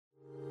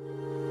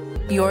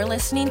You're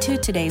listening to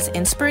today's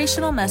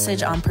inspirational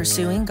message on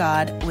pursuing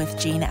God with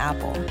Gene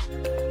Apple.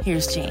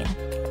 Here's Gene.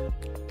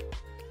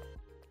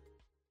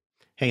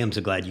 Hey, I'm so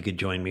glad you could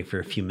join me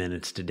for a few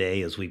minutes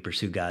today as we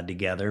pursue God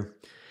together.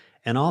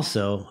 And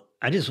also,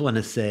 I just want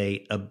to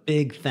say a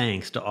big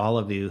thanks to all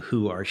of you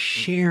who are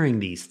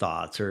sharing these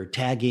thoughts or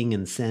tagging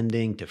and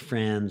sending to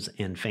friends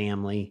and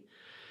family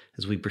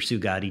as we pursue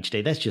God each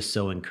day. That's just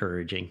so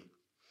encouraging.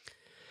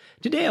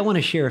 Today, I want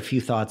to share a few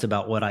thoughts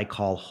about what I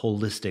call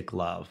holistic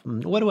love.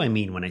 What do I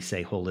mean when I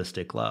say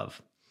holistic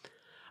love?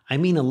 I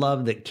mean a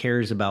love that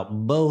cares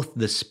about both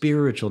the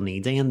spiritual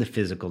needs and the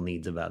physical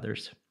needs of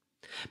others.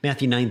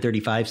 Matthew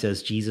 9:35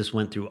 says Jesus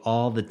went through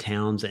all the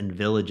towns and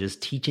villages,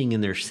 teaching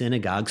in their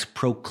synagogues,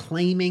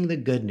 proclaiming the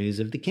good news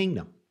of the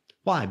kingdom.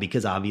 Why?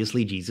 Because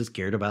obviously Jesus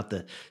cared about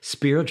the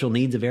spiritual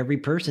needs of every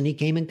person he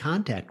came in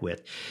contact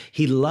with.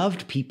 He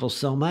loved people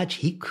so much,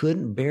 he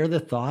couldn't bear the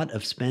thought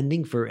of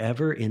spending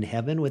forever in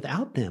heaven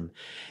without them.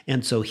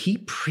 And so he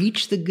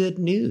preached the good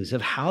news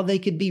of how they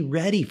could be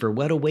ready for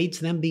what awaits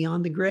them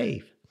beyond the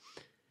grave.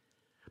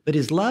 But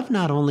his love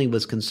not only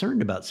was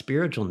concerned about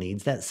spiritual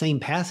needs, that same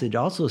passage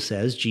also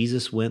says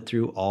Jesus went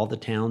through all the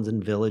towns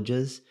and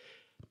villages.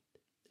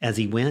 As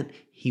he went,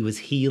 he was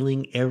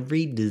healing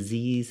every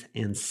disease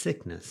and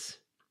sickness.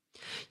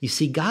 You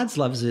see, God's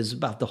love is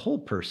about the whole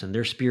person,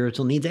 their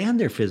spiritual needs and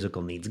their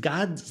physical needs.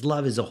 God's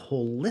love is a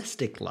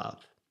holistic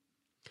love.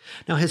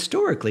 Now,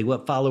 historically,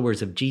 what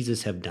followers of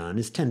Jesus have done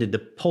is tended to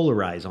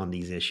polarize on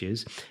these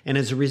issues, and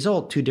as a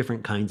result, two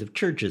different kinds of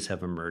churches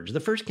have emerged. The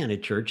first kind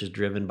of church is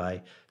driven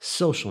by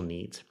social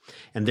needs,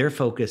 and their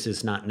focus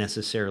is not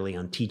necessarily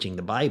on teaching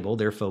the Bible.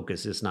 Their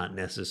focus is not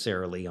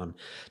necessarily on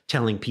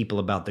telling people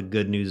about the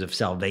good news of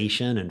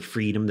salvation and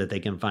freedom that they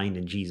can find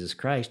in Jesus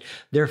Christ.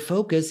 Their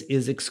focus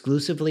is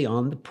exclusively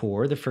on the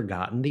poor, the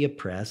forgotten, the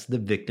oppressed, the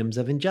victims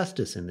of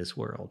injustice in this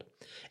world,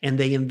 and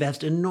they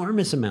invest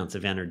enormous amounts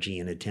of energy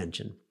and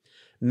attention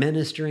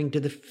ministering to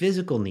the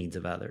physical needs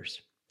of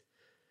others.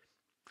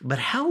 But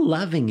how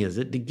loving is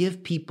it to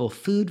give people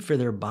food for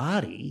their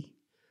body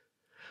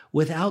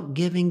without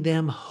giving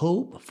them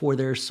hope for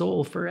their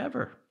soul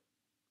forever?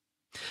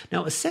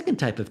 Now, a second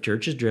type of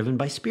church is driven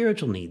by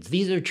spiritual needs.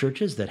 These are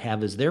churches that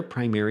have as their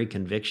primary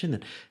conviction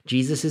that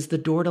Jesus is the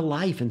door to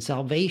life and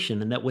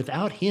salvation, and that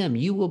without him,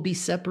 you will be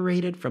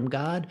separated from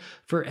God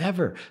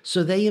forever.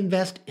 So they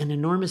invest an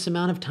enormous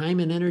amount of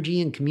time and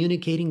energy in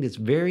communicating this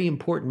very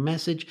important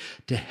message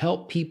to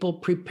help people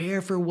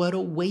prepare for what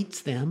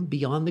awaits them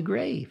beyond the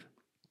grave.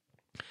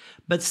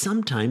 But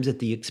sometimes at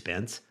the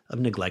expense of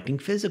neglecting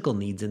physical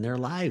needs in their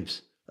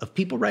lives, of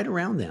people right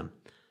around them.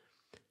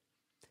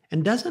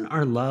 And doesn't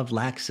our love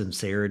lack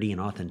sincerity and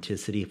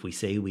authenticity if we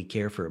say we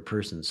care for a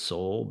person's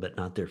soul but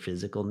not their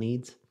physical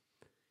needs?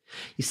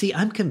 You see,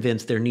 I'm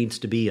convinced there needs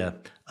to be a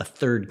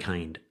third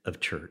kind of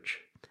church.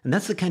 And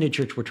that's the kind of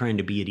church we're trying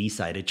to be at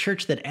Eastside, a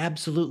church that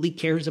absolutely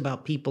cares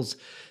about people's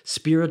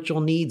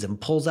spiritual needs and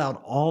pulls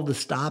out all the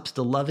stops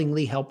to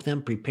lovingly help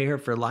them prepare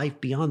for life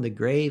beyond the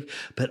grave,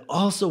 but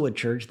also a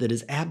church that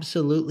is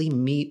absolutely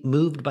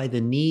moved by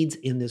the needs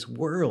in this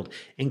world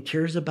and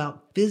cares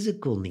about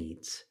physical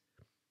needs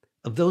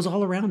of those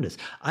all around us.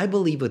 I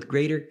believe with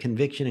greater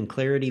conviction and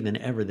clarity than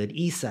ever that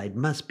Eastside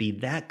must be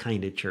that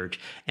kind of church,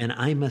 and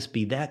I must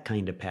be that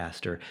kind of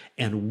pastor,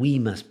 and we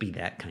must be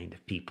that kind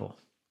of people.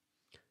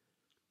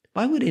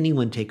 Why would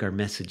anyone take our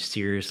message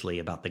seriously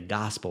about the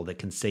gospel that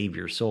can save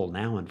your soul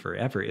now and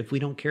forever if we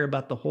don't care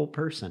about the whole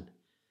person?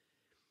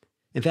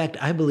 In fact,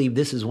 I believe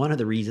this is one of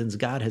the reasons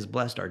God has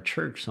blessed our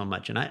church so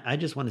much. And I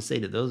just want to say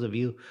to those of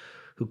you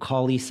who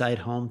call Eastside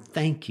home,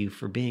 thank you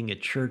for being a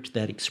church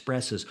that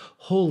expresses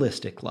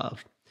holistic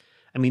love.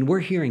 I mean, we're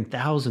hearing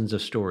thousands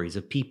of stories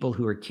of people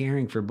who are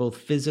caring for both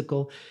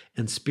physical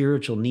and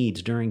spiritual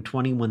needs during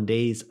 21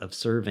 days of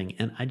serving.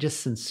 And I just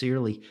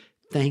sincerely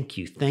thank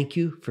you. Thank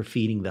you for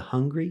feeding the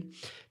hungry.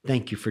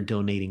 Thank you for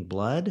donating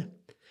blood.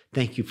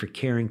 Thank you for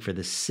caring for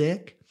the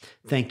sick.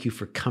 Thank you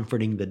for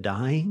comforting the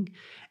dying.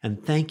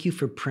 And thank you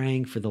for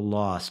praying for the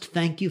lost.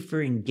 Thank you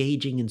for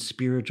engaging in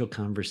spiritual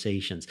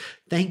conversations.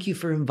 Thank you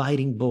for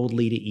inviting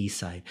boldly to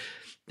Eastside.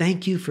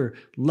 Thank you for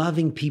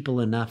loving people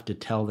enough to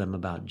tell them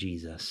about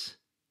Jesus.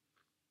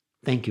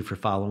 Thank you for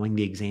following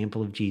the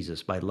example of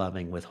Jesus by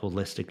loving with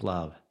holistic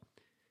love,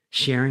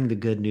 sharing the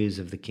good news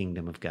of the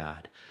kingdom of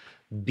God,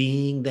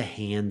 being the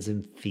hands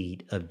and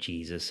feet of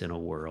Jesus in a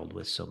world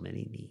with so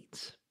many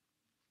needs.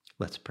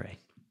 Let's pray.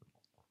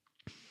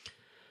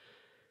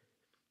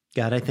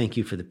 God, I thank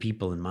you for the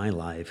people in my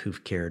life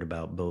who've cared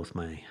about both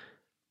my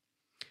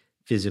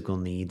physical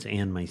needs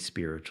and my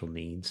spiritual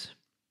needs.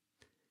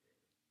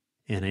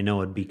 And I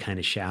know it'd be kind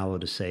of shallow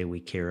to say we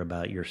care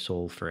about your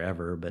soul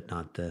forever, but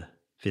not the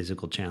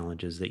physical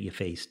challenges that you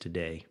face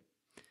today.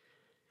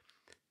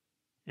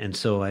 And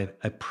so I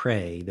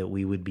pray that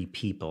we would be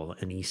people,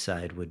 and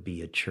Eastside would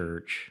be a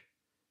church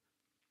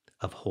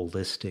of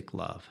holistic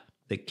love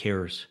that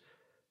cares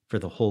for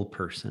the whole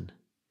person.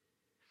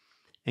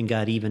 And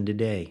God, even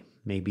today,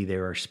 maybe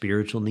there are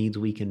spiritual needs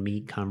we can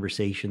meet,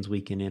 conversations we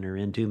can enter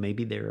into.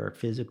 Maybe there are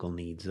physical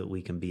needs that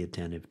we can be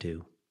attentive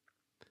to.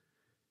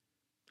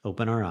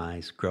 open our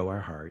eyes, grow our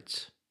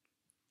hearts.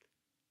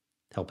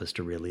 Help us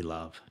to really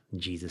love. In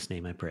Jesus'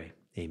 name I pray.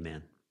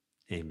 Amen.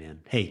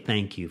 Amen. Hey,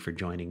 thank you for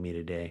joining me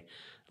today.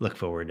 Look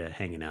forward to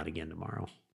hanging out again tomorrow.